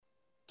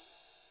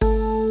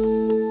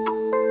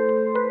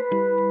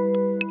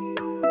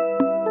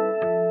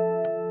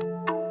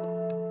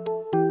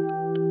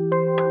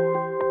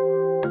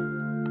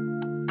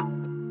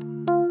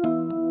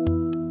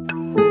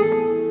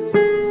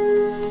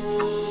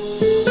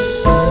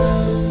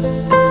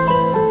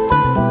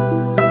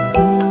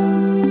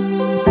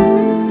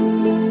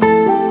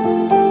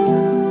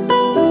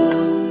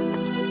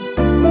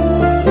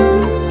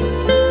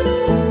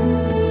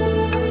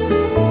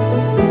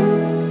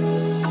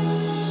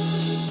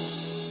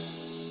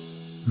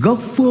Góc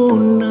phố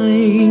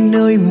này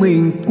nơi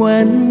mình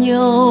quen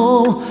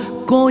nhau,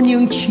 có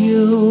những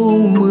chiều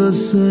mưa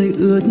rơi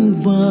ướt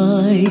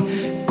vai,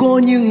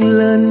 có những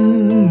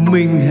lần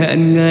mình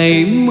hẹn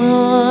ngày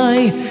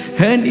mai,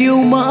 hẹn yêu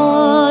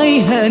mãi,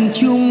 hẹn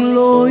chung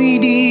lối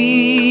đi.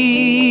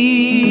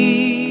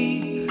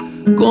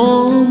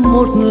 Có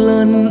một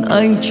lần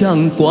anh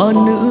chẳng qua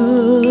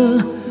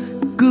nữa,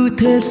 cứ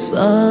thế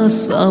xa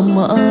xa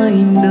mãi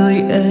nơi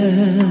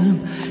em,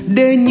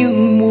 để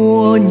những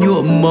mùa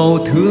nhuộm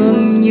màu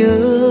thương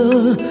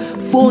nhớ,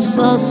 phố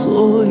xa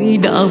xôi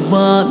đã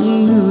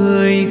vạn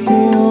người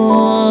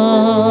qua.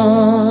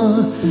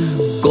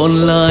 Còn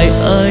lại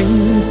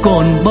anh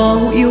còn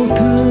bao yêu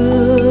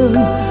thương,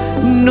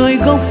 nơi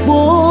góc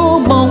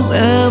phố bóng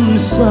em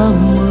xa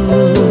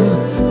mờ,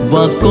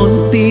 và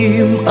con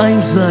tim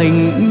anh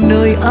dành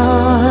nơi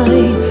ai,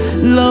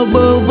 là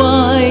bờ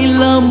vai,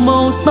 là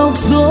màu tóc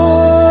rối.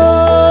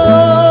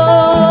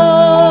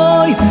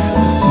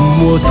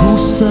 Mùa thu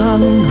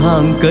sang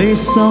hàng cây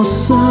sao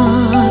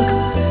sắc,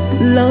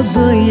 lá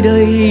rơi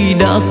đây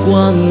đã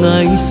qua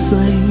ngày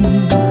xanh,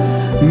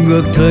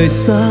 ngược thời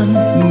gian,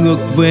 ngược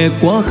về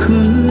quá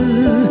khứ,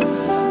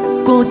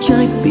 có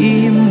trái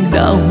tim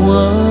đã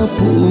hóa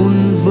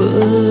vụn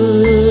vỡ.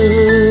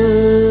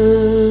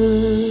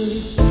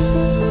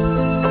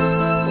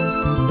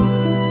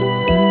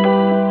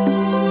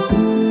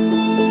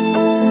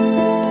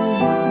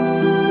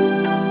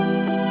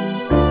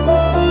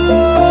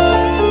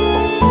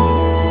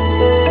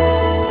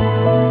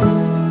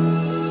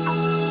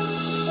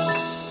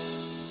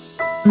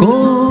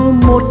 Có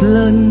một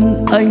lần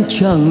anh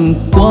chẳng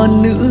qua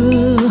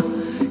nữa,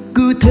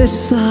 cứ thế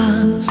xa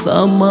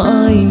xa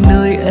mãi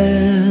nơi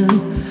em,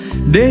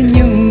 để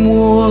những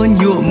mùa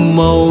nhuộm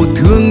màu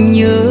thương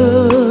nhớ,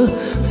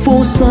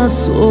 phố xa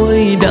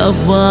xôi đã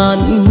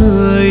vạn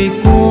người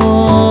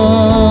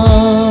qua.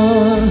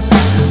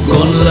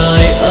 Còn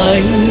lại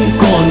anh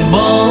còn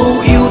bao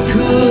yêu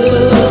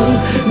thương,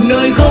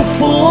 nơi góc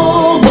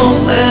phố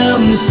bóng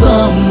em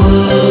xa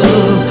mờ,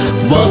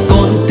 và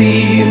con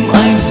tim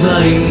anh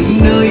dành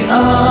nơi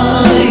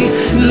ai,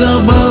 là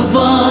bờ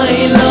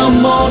vai, là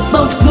màu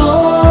tóc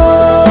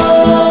rối.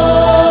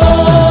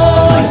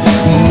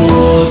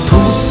 Mùa thu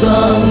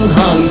sang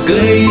hàng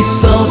cây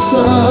sao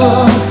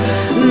sắc,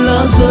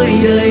 lá rơi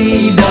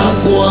đây đã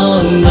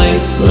qua ngày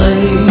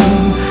xanh,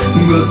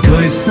 ngược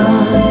thời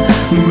gian,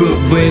 ngược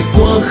về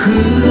quá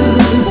khứ,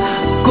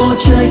 có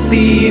trái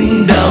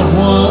tim đã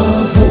hóa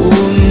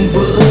vụn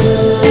vỡ.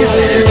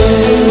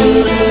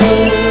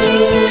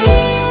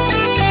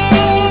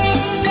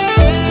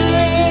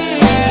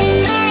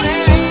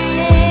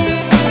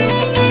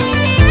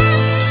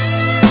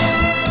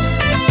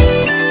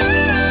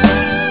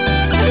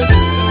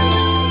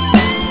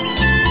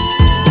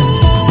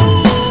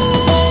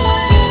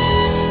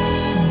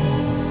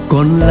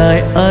 Còn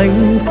lại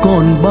anh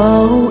còn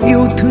bao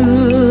yêu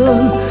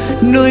thương,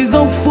 nơi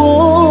góc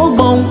phố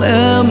bóng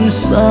em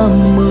xa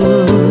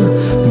mờ,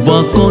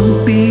 và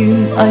con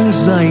tim anh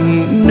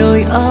dành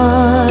nơi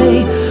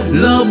ai,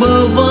 là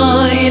bờ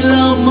vai,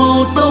 là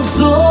màu tóc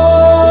rối.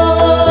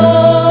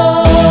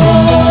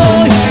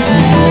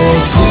 Mùa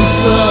thu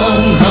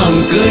sang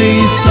hàng cây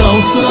sao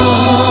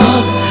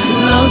sắc,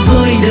 lá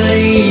rơi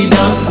đây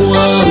đã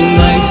qua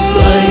ngày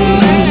xanh,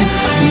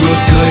 ngược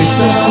thời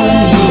gian,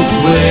 ngược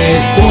về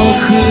quá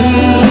khứ,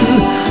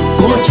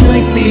 có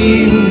trái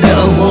tim đã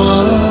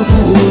hóa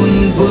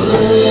vụn vỡ.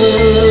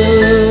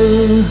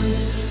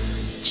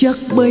 Chắc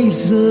bây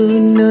giờ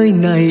nơi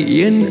này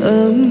yên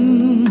ấm,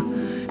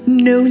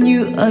 nếu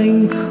như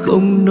anh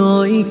không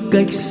nói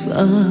cách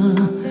xa,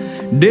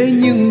 để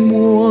những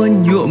mùa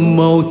nhuộm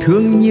màu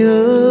thương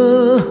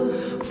nhớ,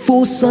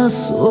 phố xa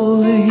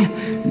xôi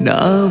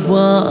đã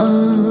vã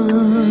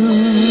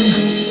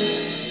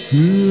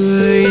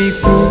người